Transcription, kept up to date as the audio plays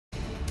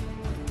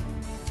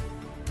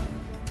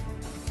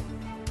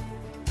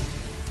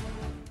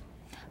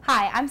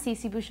Hi, I'm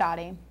Cici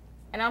Bushati.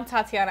 And I'm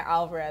Tatianna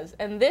Alvarez,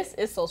 and this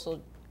is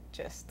Social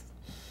Gist.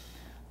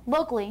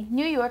 Locally,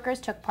 New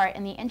Yorkers took part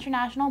in the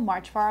International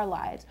March for Our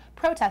Lives,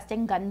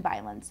 protesting gun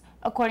violence.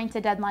 According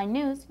to Deadline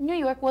News, New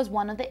York was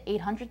one of the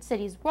 800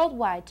 cities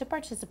worldwide to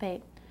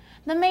participate.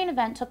 The main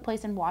event took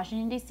place in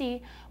Washington,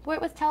 D.C., where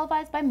it was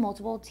televised by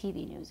multiple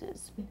TV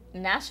newses.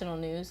 National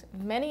news: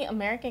 many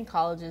American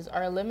colleges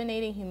are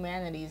eliminating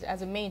humanities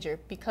as a major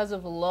because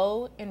of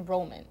low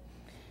enrollment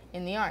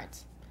in the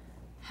arts.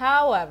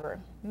 However,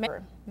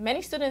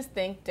 many students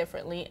think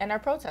differently and are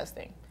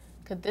protesting.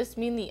 Could this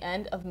mean the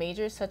end of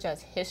majors such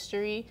as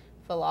history,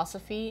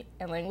 philosophy,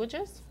 and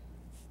languages?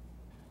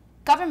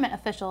 Government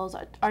officials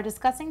are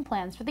discussing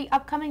plans for the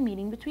upcoming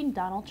meeting between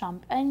Donald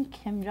Trump and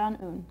Kim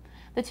Jong-un.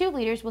 The two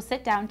leaders will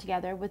sit down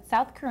together with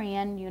South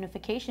Korean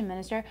Unification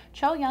Minister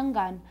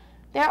Myoung-gyon.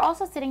 They are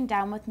also sitting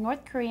down with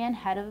North Korean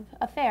Head of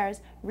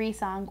Affairs Ri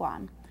Son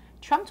Gwon.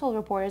 Trump told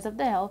reporters of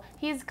The Hill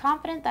he is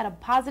confident that a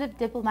positive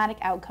diplomatic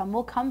outcome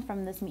will come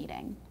from this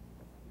meeting.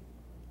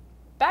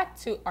 Back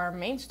to our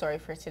main story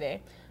for today.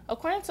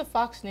 According to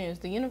Fox News,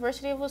 the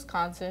University of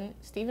Wisconsin,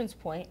 Stevens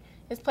Point,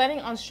 is planning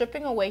on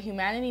stripping away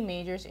humanity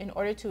majors in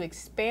order to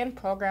expand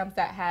programs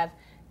that have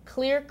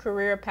clear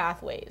career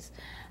pathways,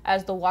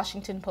 as the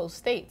Washington Post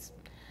states.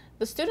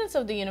 The students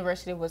of the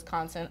University of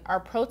Wisconsin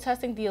are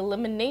protesting the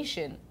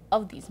elimination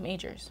of these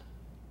majors.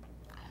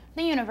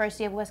 The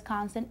University of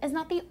Wisconsin is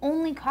not the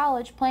only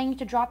college planning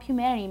to drop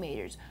humanity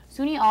majors.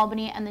 SUNY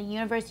Albany and the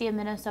University of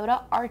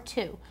Minnesota are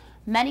too.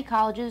 Many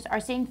colleges are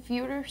seeing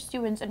fewer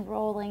students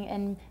enrolling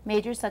in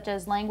majors such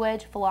as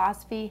language,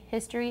 philosophy,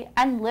 history,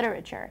 and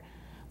literature.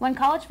 When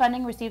college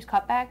funding receives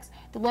cutbacks,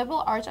 the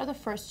liberal arts are the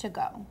first to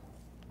go.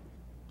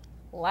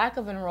 Lack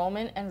of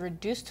enrollment and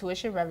reduced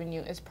tuition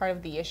revenue is part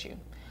of the issue.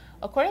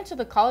 According to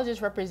the college's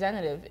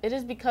representative, it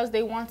is because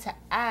they want to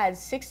add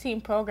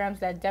 16 programs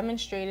that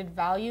demonstrated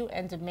value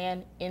and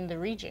demand in the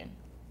region.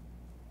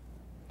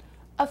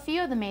 A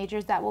few of the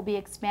majors that will be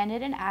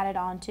expanded and added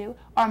onto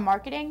are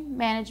marketing,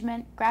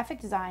 management,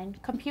 graphic design,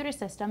 computer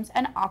systems,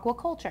 and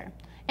aquaculture.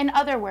 In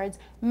other words,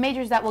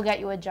 majors that will get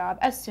you a job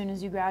as soon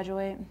as you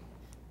graduate.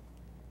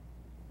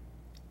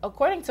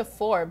 According to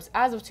Forbes,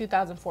 as of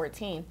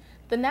 2014,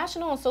 the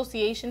National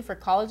Association for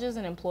Colleges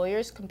and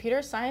Employers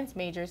computer science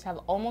majors have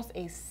almost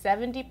a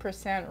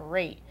 70%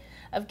 rate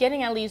of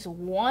getting at least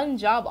one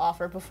job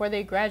offer before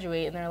they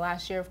graduate in their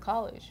last year of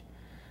college.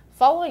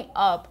 Following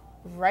up,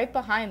 right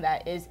behind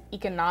that is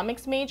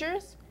economics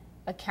majors,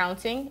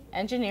 accounting,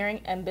 engineering,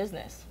 and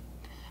business.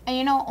 And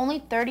you know, only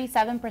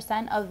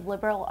 37% of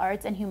liberal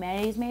arts and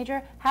humanities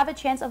major have a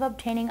chance of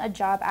obtaining a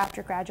job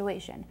after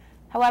graduation.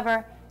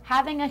 However,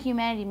 having a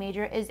humanities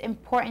major is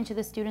important to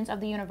the students of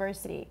the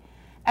university.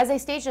 As they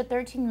staged a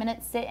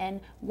 13-minute sit-in,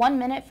 1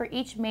 minute for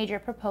each major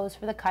proposed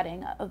for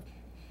cutting.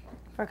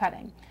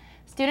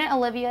 Student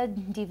Olivia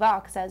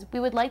DeVock says,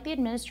 "We would like the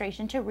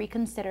administration to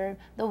reconsider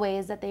the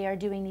ways that they are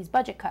doing these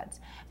budget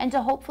cuts and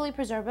to hopefully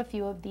preserve a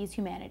few of these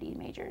humanities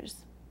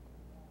majors."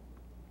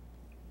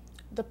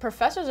 The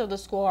professors of the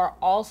school are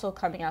also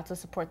coming out to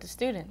support the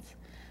students.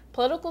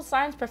 Political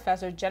science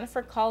professor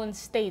Jennifer Collins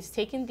states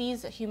taking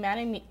these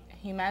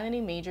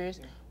humanity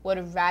majors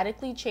would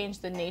radically change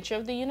the nature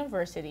of the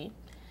university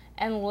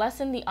and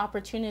lessen the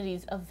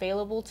opportunities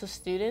available to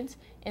students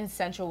in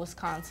central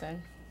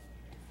Wisconsin.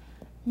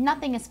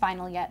 Nothing is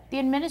final yet. The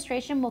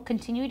administration will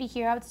continue to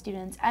hear out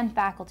students and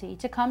faculty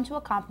to come to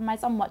a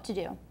compromise on what to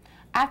do.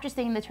 After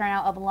seeing the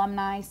turnout of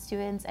alumni,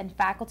 students, and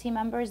faculty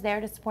members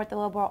there to support the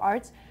liberal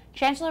arts,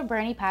 Chancellor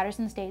Bernie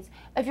Patterson states,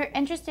 "If you're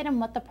interested in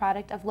what the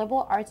product of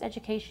liberal arts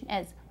education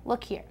is,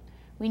 look here.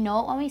 We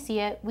know it when we see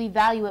it, we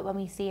value it when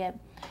we see it,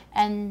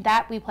 and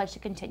that we pledge to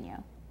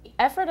continue." The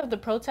effort of the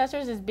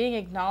protesters is being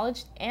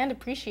acknowledged and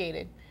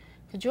appreciated.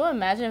 Could you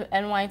imagine if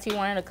NYT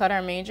wanted to cut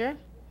our major?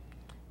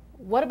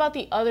 What about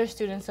the other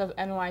students of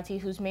NYT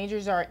whose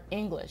majors are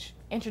English,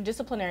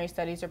 interdisciplinary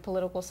studies, or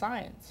political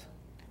science?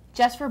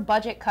 Just for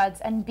budget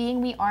cuts and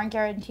being we aren't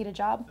guaranteed a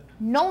job?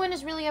 No one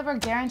is really ever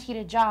guaranteed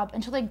a job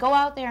until they go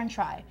out there and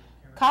try.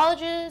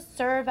 Colleges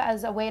serve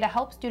as a way to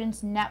help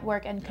students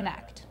network and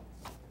connect.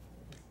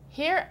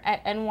 Here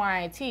at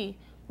NYT,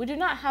 we do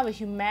not have a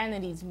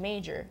humanities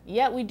major,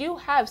 yet we do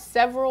have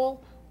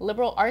several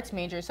liberal arts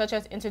majors such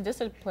as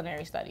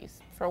interdisciplinary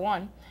studies. For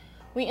one,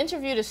 we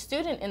interviewed a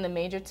student in the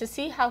major to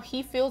see how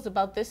he feels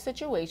about this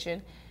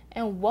situation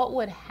and what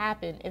would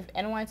happen if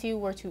NYT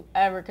were to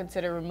ever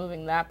consider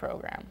removing that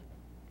program.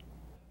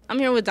 I'm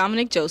here with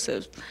Dominic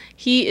Joseph.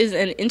 He is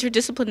an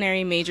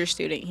interdisciplinary major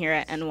student here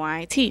at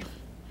NYT.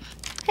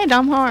 Hey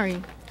Dom, how are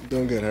you?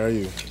 Doing good, how are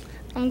you?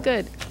 I'm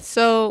good.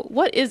 So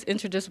what is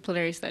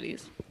interdisciplinary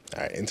studies?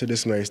 All right,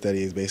 interdisciplinary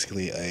study is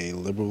basically a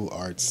liberal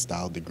arts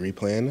style degree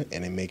plan,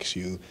 and it makes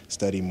you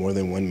study more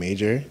than one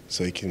major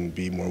so you can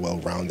be more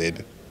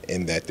well-rounded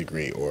in that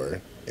degree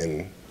or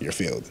in your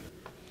field.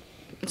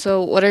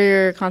 So what are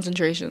your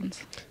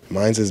concentrations?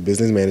 Mine is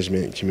business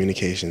management,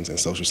 communications, and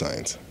social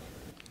science.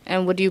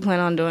 And what do you plan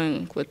on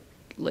doing with,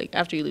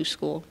 after you leave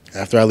school?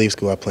 After I leave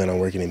school, I plan on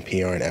working in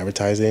PR and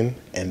advertising,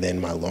 and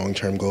then my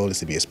long-term goal is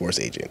to be a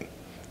sports agent.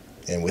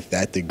 And with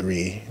that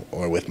degree,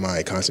 or with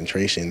my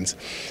concentrations,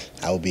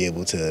 I will be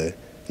able to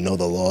know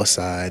the law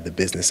side, the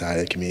business side,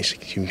 and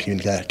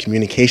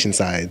communication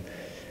side,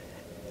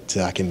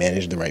 so I can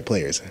manage the right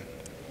players.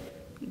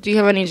 Do you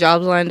have any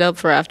jobs lined up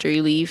for after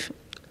you leave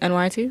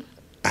NYT?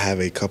 I have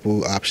a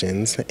couple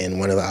options, and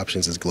one of the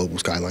options is Global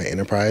Skyline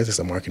Enterprise. It's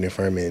a marketing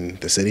firm in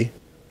the city.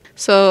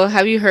 So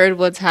have you heard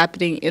what's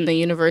happening in the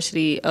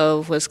University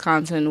of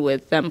Wisconsin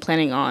with them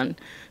planning on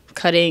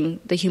cutting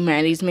the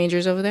humanities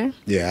majors over there?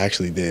 Yeah, I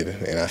actually did,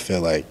 and I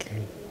feel like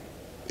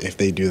if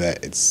they do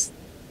that, it's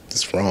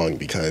wrong,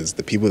 because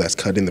the people that's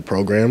cutting the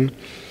program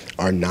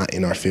are not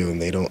in our field,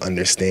 and they don't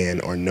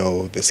understand or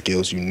know the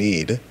skills you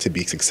need to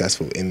be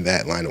successful in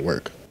that line of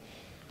work.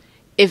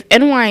 If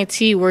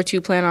NYT were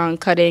to plan on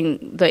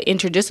cutting the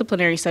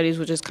interdisciplinary studies,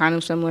 which is kind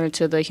of similar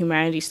to the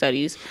humanities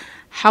studies,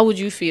 how would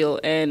you feel?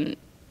 And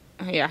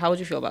how would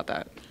you feel about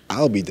that?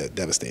 I'll be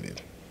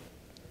devastated.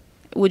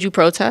 Would you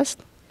protest?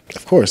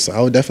 Of course, I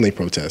would definitely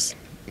protest,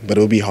 but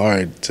it would be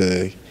hard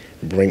to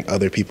bring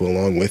other people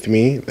along with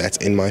me that's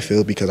in my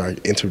field, because our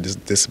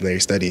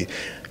interdisciplinary study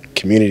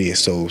community is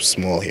so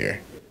small here.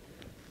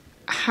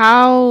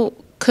 How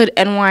could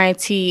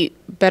NYT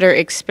better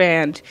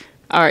expand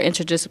our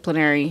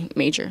interdisciplinary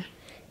major?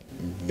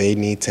 They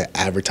need to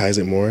advertise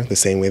it more, the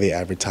same way they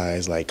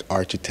advertise like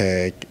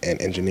architect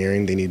and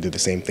engineering. They need to do the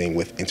same thing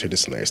with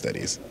interdisciplinary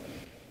studies.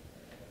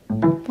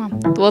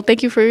 Well,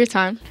 thank you for your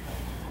time.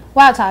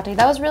 Wow, Tati,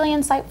 that was really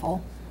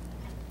insightful.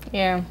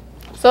 Yeah.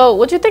 So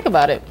what'd you think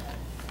about it?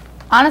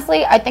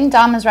 Honestly, I think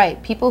Dom is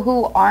right. People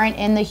who aren't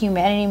in the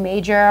humanity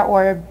major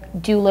or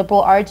do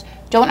liberal arts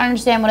don't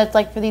understand what it's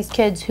like for these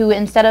kids who,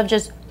 instead of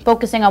just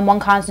focusing on one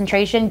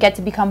concentration, get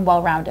to become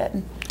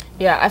well-rounded.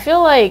 Yeah, I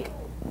feel like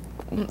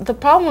the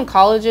problem with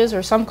colleges,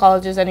 or some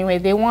colleges anyway,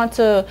 they want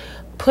to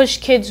push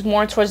kids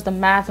more towards the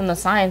math and the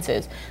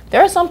sciences.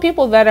 There are some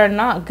people that are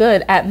not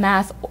good at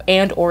math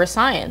and or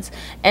science,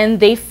 and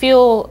they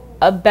feel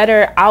a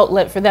better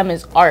outlet for them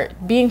is art,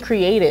 being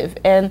creative.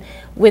 And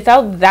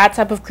without that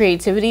type of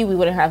creativity, we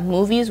wouldn't have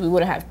movies, we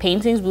wouldn't have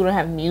paintings, we wouldn't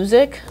have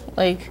music.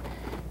 Like,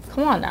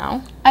 come on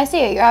now. I see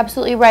it. You're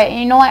absolutely right.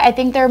 And you know what? I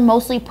think they're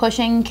mostly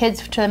pushing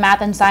kids to the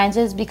math and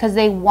sciences because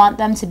they want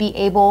them to be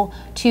able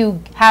to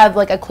have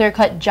like a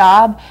clear-cut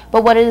job.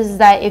 But what it is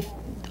that if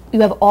you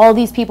have all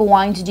these people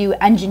wanting to do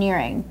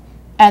engineering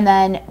and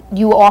then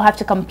you all have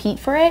to compete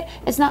for it,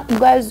 it's not, you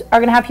guys are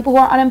going to have people who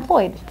are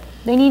unemployed.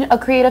 They need a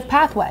creative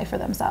pathway for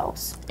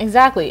themselves.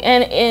 Exactly.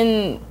 And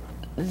in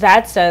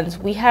that sense,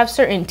 we have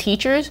certain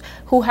teachers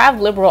who have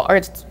liberal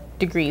arts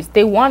degrees.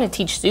 They want to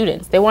teach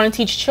students. They want to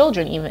teach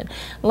children even.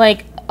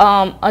 Like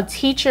a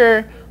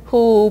teacher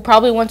who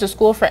probably went to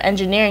school for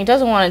engineering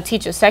doesn't want to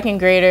teach a second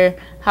grader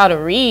how to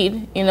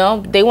read, you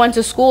know? They went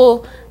to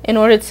school in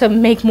order to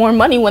make more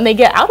money when they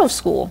get out of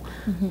school,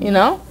 you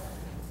know?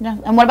 Yeah.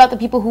 And what about the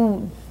people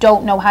who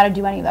don't know how to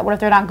do any of that? What if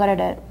they're not good at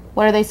it?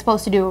 What are they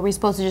supposed to do? Are we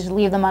supposed to just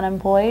leave them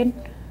unemployed?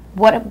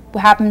 What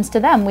happens to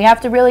them? We have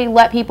to really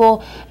let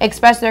people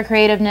express their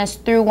creativeness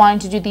through wanting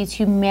to do these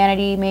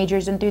humanity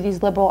majors and through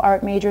these liberal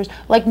art majors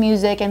like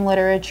music and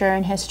literature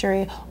and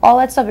history. All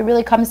that stuff, it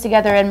really comes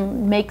together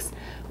and makes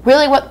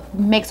really what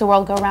makes the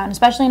world go round,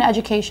 especially in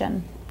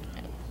education.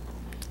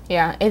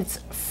 Yeah, it's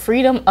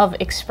freedom of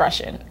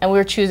expression, and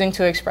we're choosing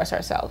to express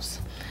ourselves.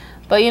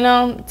 But you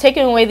know,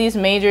 taking away these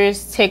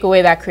majors, take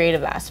away that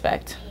creative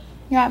aspect.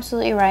 You're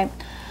absolutely right.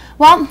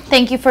 Well,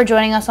 thank you for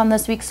joining us on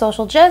this week's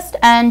Social Gist,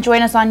 and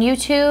join us on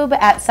YouTube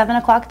at 7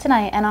 o'clock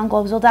tonight and on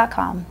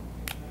Globesville.com.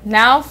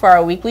 Now for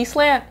our weekly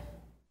slant.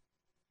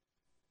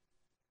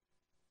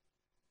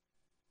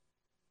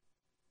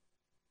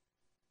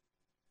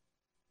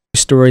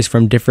 Stories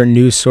from different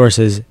news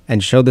sources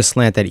and show the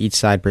slant that each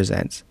side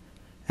presents.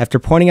 After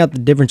pointing out the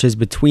differences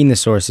between the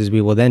sources,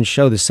 we will then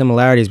show the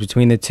similarities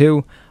between the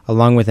two,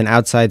 along with an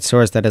outside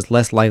source that is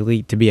less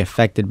likely to be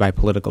affected by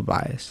political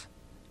bias.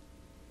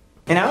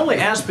 And I only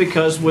ask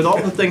because with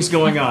all the things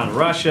going on,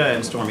 Russia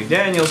and Stormy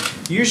Daniels,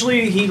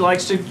 usually he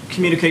likes to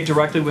communicate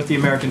directly with the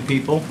American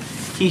people.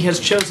 He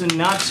has chosen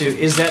not to.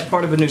 Is that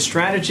part of a new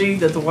strategy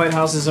that the White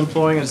House is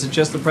employing, or is it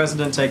just the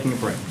president taking a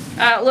break?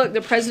 Look,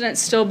 the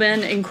president's still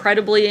been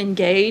incredibly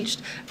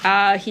engaged.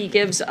 He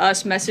gives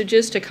us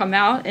messages to come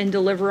out and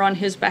deliver on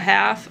his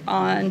behalf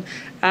on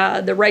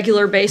the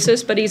regular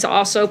basis, but he's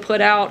also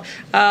put out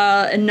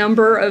a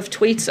number of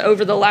tweets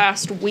over the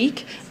last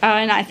week,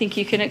 and I think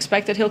you can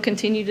expect that he'll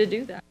continue to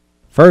do that.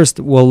 First,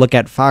 we'll look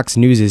at Fox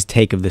News'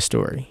 take of the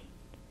story.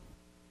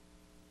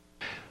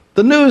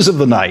 The news of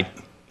the night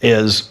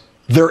is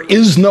there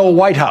is no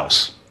White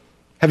House.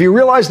 Have you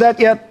realized that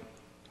yet?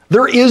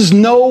 There is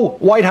no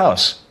White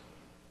House.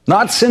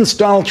 Not since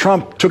Donald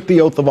Trump took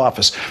the oath of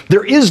office.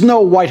 There is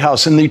no White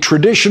House in the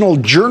traditional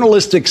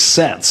journalistic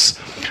sense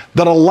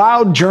that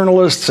allowed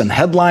journalists and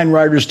headline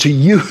writers to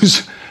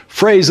use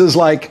phrases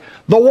like,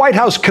 the White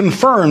House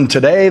confirmed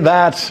today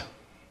that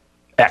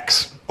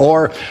X,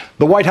 or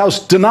the White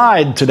House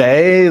denied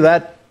today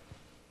that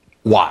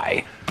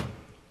Y.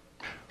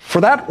 For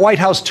that White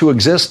House to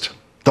exist,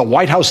 the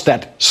White House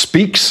that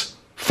speaks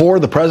for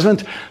the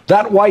president,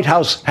 that White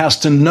House has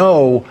to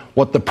know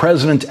what the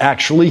president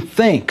actually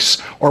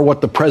thinks, or what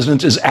the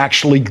president is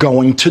actually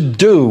going to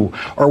do,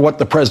 or what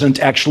the president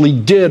actually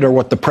did, or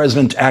what the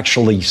president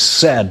actually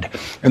said.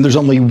 And there's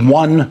only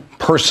one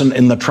person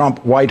in the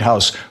Trump White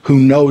House who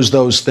knows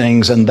those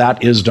things, and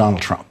that is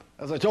Donald Trump.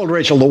 As I told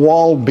Rachel, the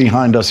wall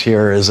behind us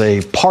here is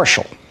a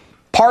partial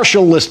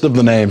list of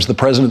the names the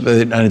President of the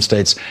United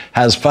States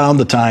has found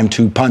the time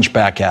to punch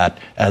back at,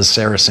 as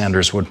Sarah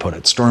Sanders would put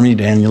it. Stormy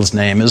Daniels'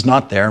 name is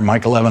not there.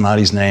 Michael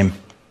Avenatti's name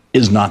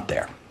is not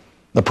there.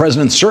 The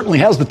President certainly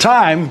has the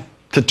time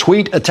to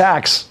tweet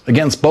attacks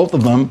against both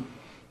of them,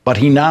 but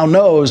he now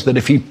knows that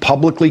if he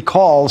publicly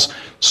calls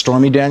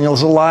Stormy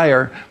Daniels a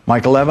liar,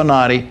 Michael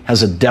Avenatti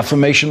has a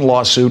defamation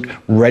lawsuit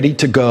ready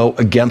to go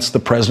against the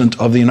President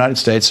of the United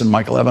States, and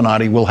Michael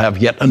Avenatti will have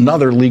yet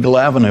another legal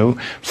avenue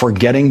for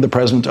getting the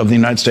President of the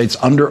United States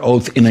under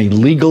oath in a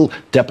legal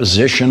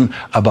deposition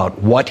about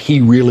what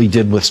he really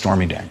did with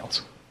Stormy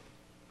Daniels.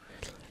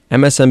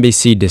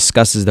 MSNBC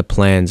discusses the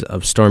plans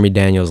of Stormy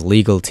Daniels'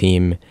 legal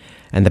team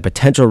and the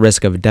potential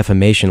risk of a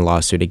defamation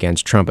lawsuit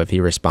against Trump if he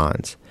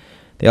responds.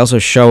 They also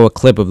show a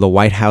clip of the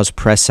White House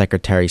press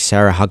secretary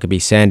Sarah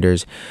Huckabee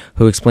Sanders,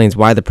 who explains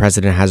why the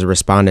president hasn't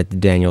responded to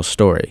Daniels'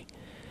 story.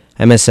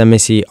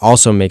 MSNBC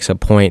also makes a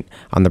point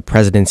on the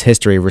president's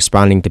history of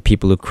responding to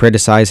people who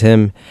criticize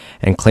him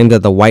and claim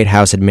that the White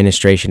House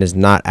administration is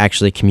not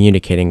actually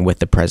communicating with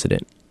the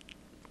president.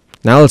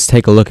 Now let's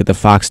take a look at the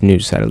Fox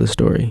News side of the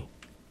story.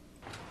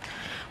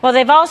 Well,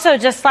 they've also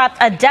just slapped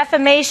a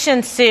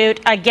defamation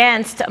suit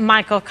against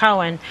Michael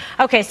Cohen.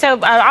 Okay, so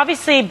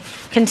obviously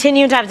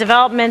continue to have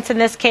developments in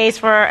this case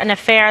for an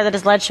affair that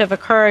is alleged to have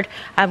occurred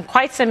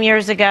quite some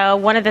years ago.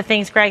 One of the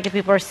things, Greg, that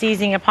people are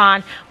seizing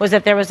upon was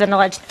that there was an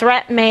alleged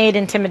threat made,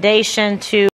 intimidation to